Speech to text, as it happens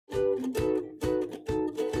Hey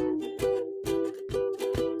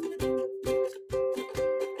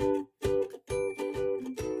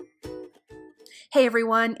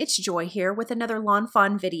everyone, it's Joy here with another Lawn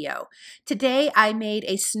Fawn video. Today I made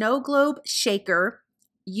a snow globe shaker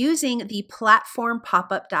using the platform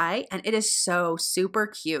pop-up die, and it is so super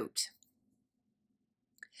cute.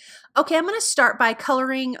 Okay, I'm going to start by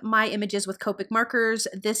coloring my images with Copic markers.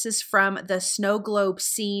 This is from the Snow Globe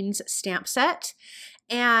Scenes stamp set,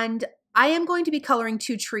 and I am going to be coloring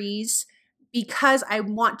two trees because I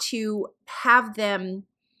want to have them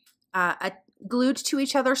glued to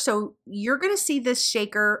each other. So you're going to see this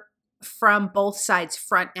shaker from both sides,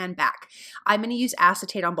 front and back. I'm going to use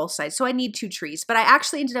acetate on both sides. So I need two trees, but I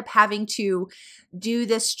actually ended up having to do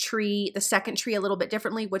this tree, the second tree, a little bit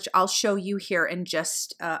differently, which I'll show you here in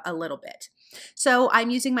just a little bit. So I'm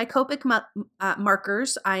using my Copic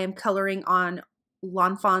markers. I am coloring on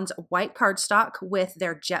Lawn Fawn's white cardstock with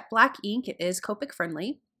their jet black ink. It is Copic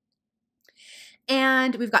friendly.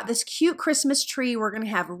 And we've got this cute Christmas tree. We're going to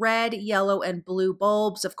have red, yellow, and blue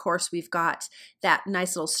bulbs. Of course, we've got that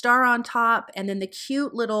nice little star on top, and then the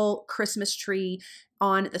cute little Christmas tree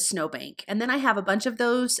on the snowbank. And then I have a bunch of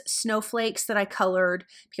those snowflakes that I colored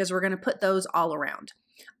because we're going to put those all around.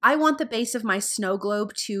 I want the base of my snow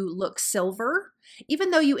globe to look silver.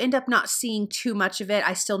 Even though you end up not seeing too much of it,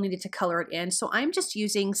 I still needed to color it in. So I'm just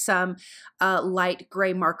using some light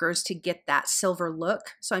gray markers to get that silver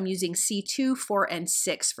look. So I'm using C2, 4, and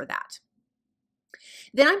 6 for that.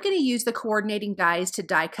 Then I'm going to use the coordinating dies to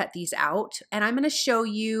die cut these out. And I'm going to show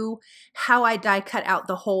you how I die cut out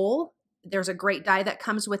the hole. There's a great die that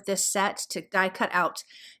comes with this set to die cut out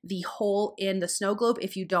the hole in the snow globe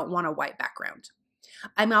if you don't want a white background.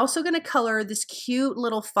 I'm also going to color this cute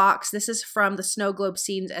little fox. This is from the Snow Globe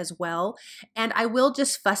Scenes as well. And I will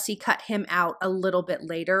just fussy cut him out a little bit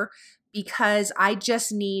later because I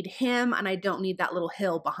just need him and I don't need that little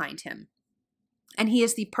hill behind him. And he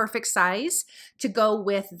is the perfect size to go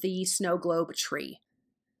with the snow globe tree.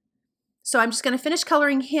 So I'm just going to finish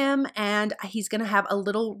coloring him, and he's going to have a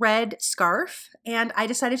little red scarf. And I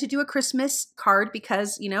decided to do a Christmas card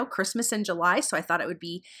because, you know, Christmas in July, so I thought it would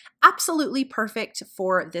be absolutely perfect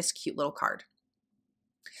for this cute little card.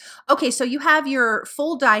 Okay, so you have your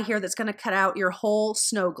full die here that's going to cut out your whole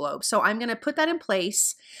snow globe. So I'm going to put that in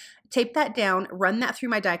place, tape that down, run that through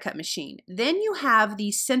my die cut machine. Then you have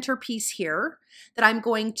the centerpiece here that I'm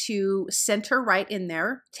going to center right in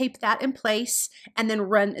there, tape that in place, and then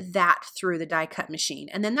run that through the die cut machine.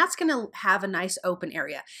 And then that's going to have a nice open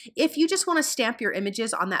area. If you just want to stamp your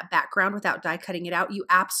images on that background without die cutting it out, you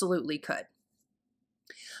absolutely could.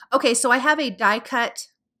 Okay, so I have a die cut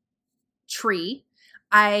tree.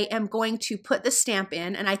 I am going to put the stamp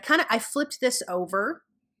in, and I flipped this over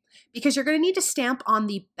because you're going to need to stamp on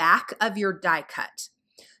the back of your die cut.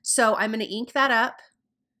 So I'm going to ink that up,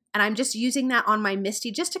 and I'm just using that on my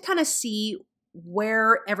MISTI just to kind of see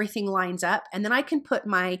where everything lines up. And then I can put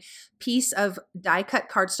my piece of die cut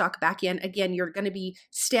cardstock back in. Again, you're going to be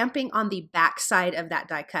stamping on the back side of that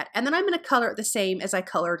die cut. And then I'm going to color it the same as I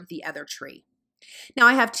colored the other tree. Now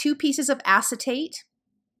I have two pieces of acetate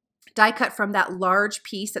die cut from that large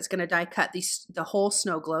piece that's going to die cut the whole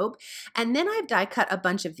snow globe. And then I've die cut a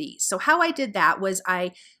bunch of these. So how I did that was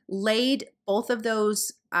I laid both of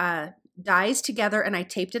those dies together and I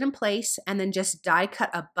taped it in place and then just die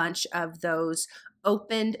cut a bunch of those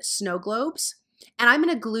opened snow globes. And I'm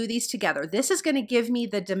going to glue these together. This is going to give me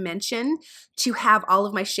the dimension to have all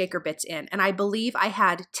of my shaker bits in. And I believe I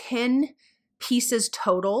had 10 pieces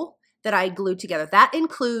total that I glued together. That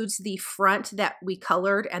includes the front that we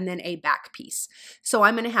colored and then a back piece. So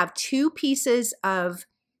I'm going to have two pieces of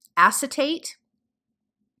acetate,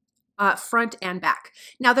 front and back.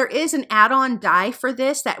 Now there is an add-on die for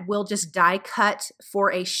this that will just die cut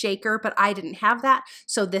for a shaker, but I didn't have that.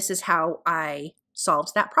 So this is how I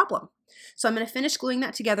solved that problem. So I'm going to finish gluing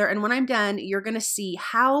that together, and when I'm done, you're going to see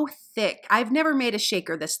how thick. I've never made a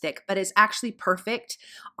shaker this thick, but it's actually perfect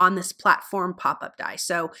on this platform pop-up die.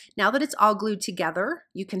 So now that it's all glued together,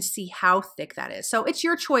 you can see how thick that is. So it's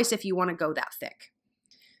your choice if you want to go that thick.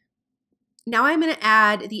 Now I'm going to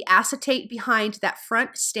add the acetate behind that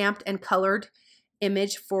front stamped and colored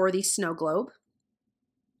image for the snow globe.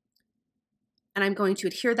 And I'm going to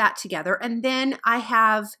adhere that together. And then I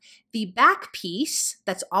have the back piece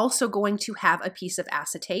that's also going to have a piece of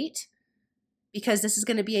acetate because this is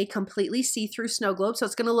going to be a completely see-through snow globe. So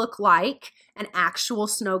it's going to look like an actual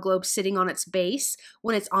snow globe sitting on its base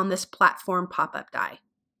when it's on this platform pop-up die.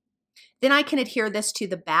 Then I can adhere this to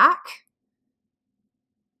the back.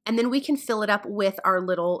 And then we can fill it up with our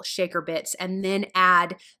little shaker bits and then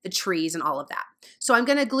add the trees and all of that. So I'm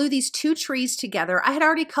gonna glue these two trees together. I had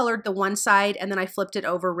already colored the one side and then I flipped it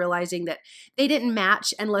over, realizing that they didn't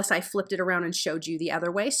match unless I flipped it around and showed you the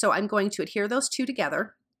other way. So I'm going to adhere those two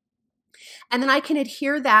together. And then I can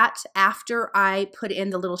adhere that after I put in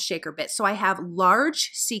the little shaker bit. So I have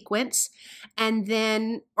large sequins and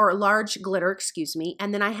then, or large glitter, excuse me,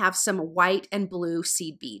 and then I have some white and blue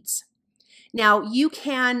seed beads. Now you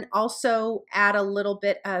can also add a little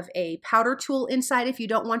bit of a powder tool inside if you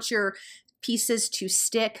don't want your pieces to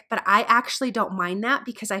stick, but I actually don't mind that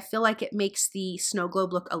because I feel like it makes the snow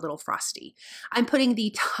globe look a little frosty. I'm putting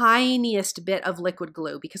the tiniest bit of liquid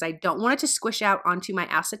glue because I don't want it to squish out onto my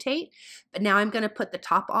acetate, but now I'm going to put the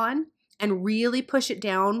top on and really push it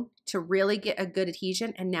down to really get a good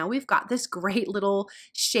adhesion. And now we've got this great little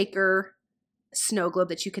shaker snow globe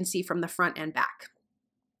that you can see from the front and back.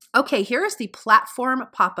 Okay, here is the platform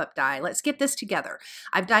pop-up die. Let's get this together.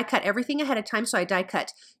 I've die cut everything ahead of time, so I die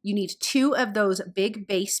cut. You need 2 of those big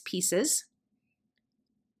base pieces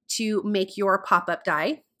to make your pop-up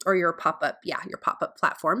die, or your pop-up, yeah, your pop-up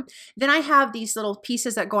platform. Then I have these little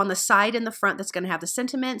pieces that go on the side and the front that's gonna have the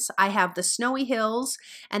sentiments. I have the snowy hills,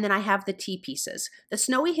 and then I have the T pieces. The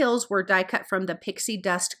snowy hills were die cut from the Pixie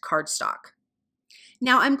Dust cardstock.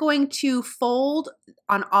 Now I'm going to fold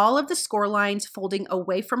on all of the score lines, folding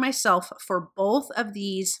away from myself for both of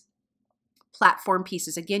these platform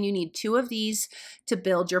pieces. Again, you need 2 of these to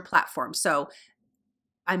build your platform. So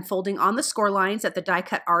I'm folding on the score lines that the die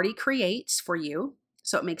cut already creates for you.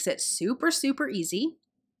 So it makes it super, super easy.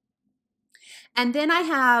 And then I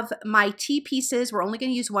have my T pieces. We're only going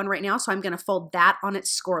to use one right now, so I'm going to fold that on its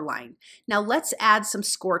score line. Now let's add some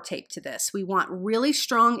score tape to this. We want really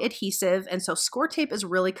strong adhesive, and so score tape is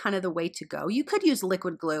really kind of the way to go. You could use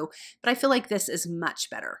liquid glue, but I feel like this is much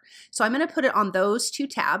better. So I'm going to put it on those 2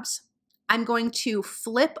 tabs. I'm going to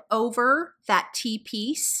flip over that T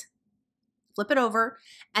piece, flip it over,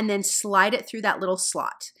 and then slide it through that little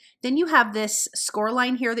slot. Then you have this score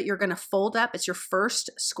line here that you're going to fold up. It's your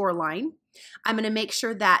first score line. I'm going to make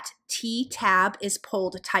sure that T tab is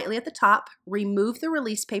pulled tightly at the top, remove the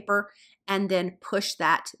release paper, and then push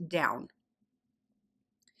that down.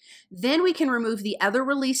 Then we can remove the other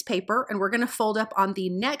release paper and we're going to fold up on the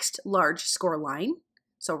next large score line.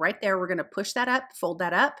 So right there, we're going to push that up, fold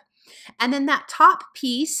that up, and then that top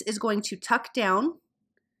piece is going to tuck down,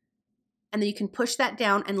 and then you can push that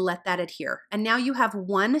down and let that adhere. And now you have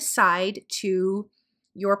one side to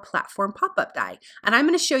your platform pop-up die. And I'm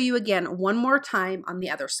going to show you again one more time on the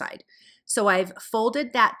other side. So I've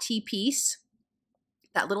folded that T piece,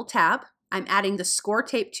 that little tab. I'm adding the score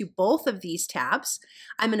tape to both of these tabs.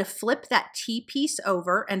 I'm going to flip that T piece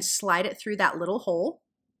over and slide it through that little hole.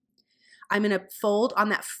 I'm going to fold on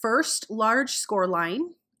that first large score line.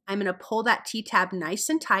 I'm going to pull that T tab nice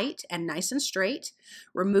and tight and nice and straight,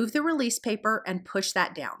 remove the release paper and push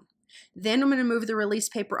that down. Then I'm going to move the release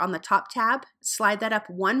paper on the top tab, slide that up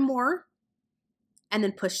one more, and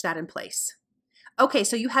then push that in place. Okay,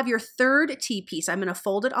 so you have your third T piece. I'm going to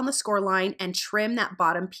fold it on the score line and trim that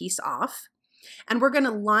bottom piece off. And we're going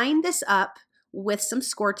to line this up with some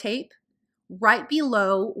score tape right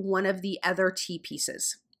below one of the other T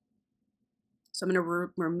pieces. So I'm going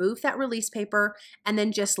to remove that release paper and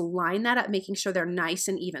then just line that up, making sure they're nice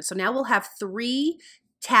and even. So now we'll have 3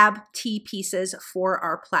 tab T pieces for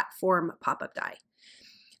our platform pop-up die.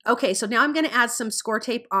 Okay, so now I'm going to add some score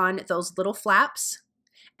tape on those little flaps.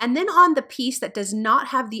 And then on the piece that does not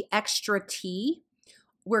have the extra T,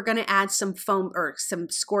 we're going to add some foam or some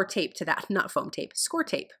score tape to that, not foam tape, score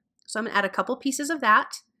tape. So I'm going to add a couple pieces of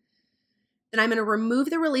that. Then I'm going to remove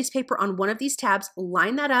the release paper on one of these tabs,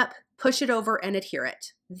 line that up, push it over and adhere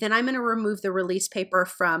it. Then I'm going to remove the release paper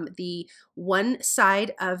from the one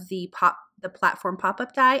side of the platform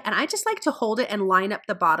pop-up die, and I just like to hold it and line up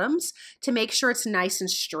the bottoms to make sure it's nice and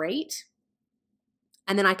straight.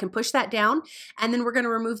 And then I can push that down, and then we're going to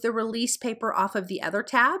remove the release paper off of the other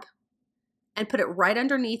tab and put it right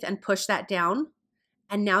underneath and push that down.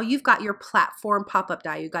 And now you've got your platform pop-up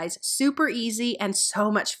die, you guys. Super easy and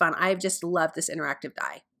so much fun. I've just loved this interactive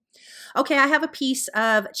die. Okay, I have a piece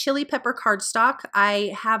of chili pepper cardstock.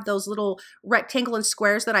 I have those little rectangle and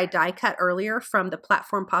squares that I die cut earlier from the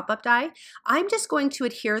platform pop-up die. I'm just going to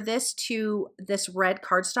adhere this to this red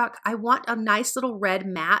cardstock. I want a nice little red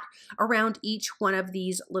mat around each one of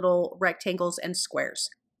these little rectangles and squares.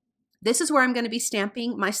 This is where I'm going to be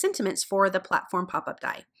stamping my sentiments for the platform pop-up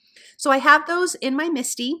die. So I have those in my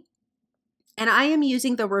MISTI. And I am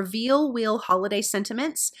using the Reveal Wheel Holiday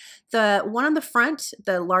Sentiments. The one on the front,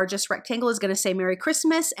 the largest rectangle, is going to say Merry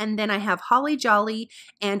Christmas, and then I have Holly Jolly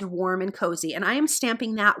and Warm and Cozy, and I am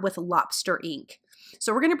stamping that with lobster ink.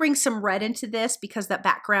 So we're going to bring some red into this because that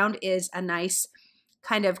background is a nice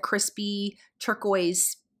kind of crispy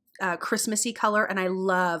turquoise Christmassy color, and I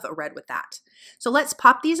love red with that. So let's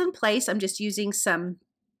pop these in place. I'm just using some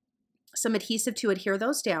adhesive to adhere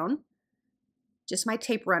those down, just my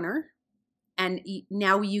tape runner. And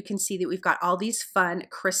now you can see that we've got all these fun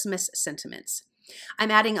Christmas sentiments.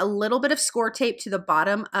 I'm adding a little bit of score tape to the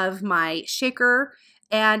bottom of my shaker.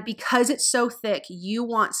 And because it's so thick, you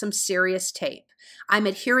want some serious tape. I'm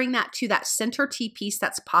adhering that to that center T-piece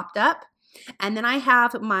that's popped up. And then I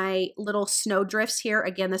have my little snow drifts here.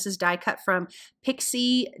 Again, this is die cut from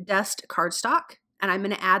Pixie Dust Cardstock. And I'm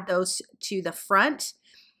going to add those to the front,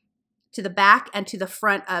 to the back, and to the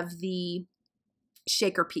front of the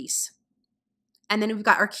shaker piece. And then we've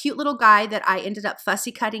got our cute little guy that I ended up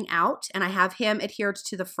fussy cutting out, and I have him adhered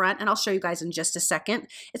to the front, and I'll show you guys in just a second.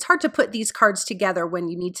 It's hard to put these cards together when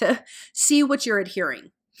you need to see what you're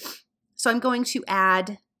adhering. So I'm going to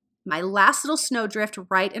add my last little snowdrift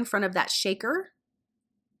right in front of that shaker,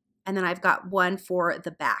 and then I've got one for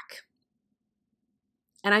the back.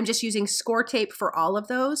 And I'm just using score tape for all of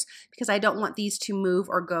those because I don't want these to move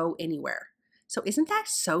or go anywhere. So isn't that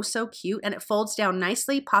so, so cute? And it folds down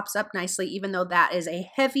nicely, pops up nicely, even though that is a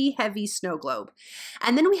heavy, heavy snow globe.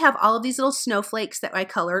 And then we have all of these little snowflakes that I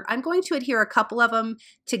colored. I'm going to adhere a couple of them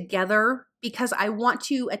together because I want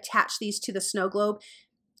to attach these to the snow globe.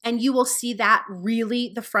 And you will see that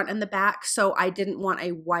really the front and the back. So I didn't want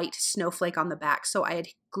a white snowflake on the back. So I had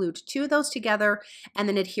glued two of those together and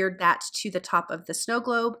then adhered that to the top of the snow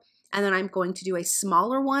globe. And then I'm going to do a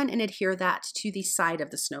smaller one and adhere that to the side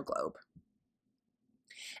of the snow globe.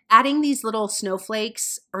 Adding these little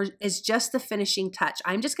snowflakes is just the finishing touch.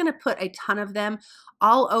 I'm just going to put a ton of them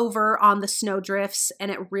all over on the snow drifts,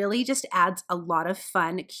 and it really just adds a lot of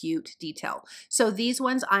fun, cute detail. So these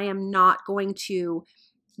ones I am not going to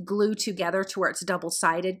glue together to where it's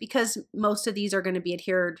double-sided because most of these are going to be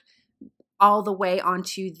adhered all the way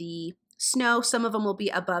onto the snow. Some of them will be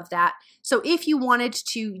above that. So if you wanted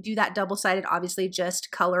to do that double-sided, obviously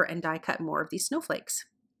just color and die cut more of these snowflakes.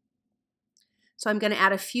 So I'm going to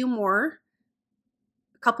add a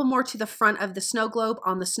couple more to the front of the snow globe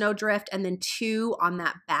on the snow drift, and then two on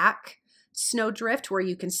that back snow drift where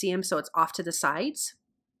you can see them so it's off to the sides.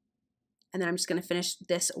 And then I'm just going to finish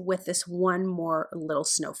this with this one more little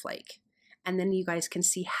snowflake. And then you guys can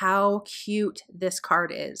see how cute this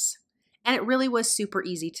card is. And it really was super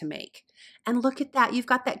easy to make. And look at that. You've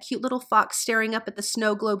got that cute little fox staring up at the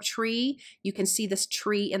snow globe tree. You can see this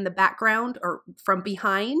tree in the background or from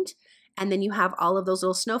behind. And then you have all of those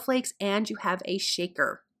little snowflakes and you have a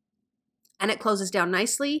shaker. And it closes down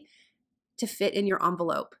nicely to fit in your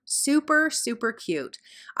envelope. Super, super cute.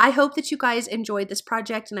 I hope that you guys enjoyed this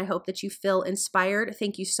project and I hope that you feel inspired.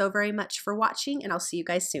 Thank you so very much for watching and I'll see you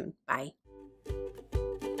guys soon. Bye.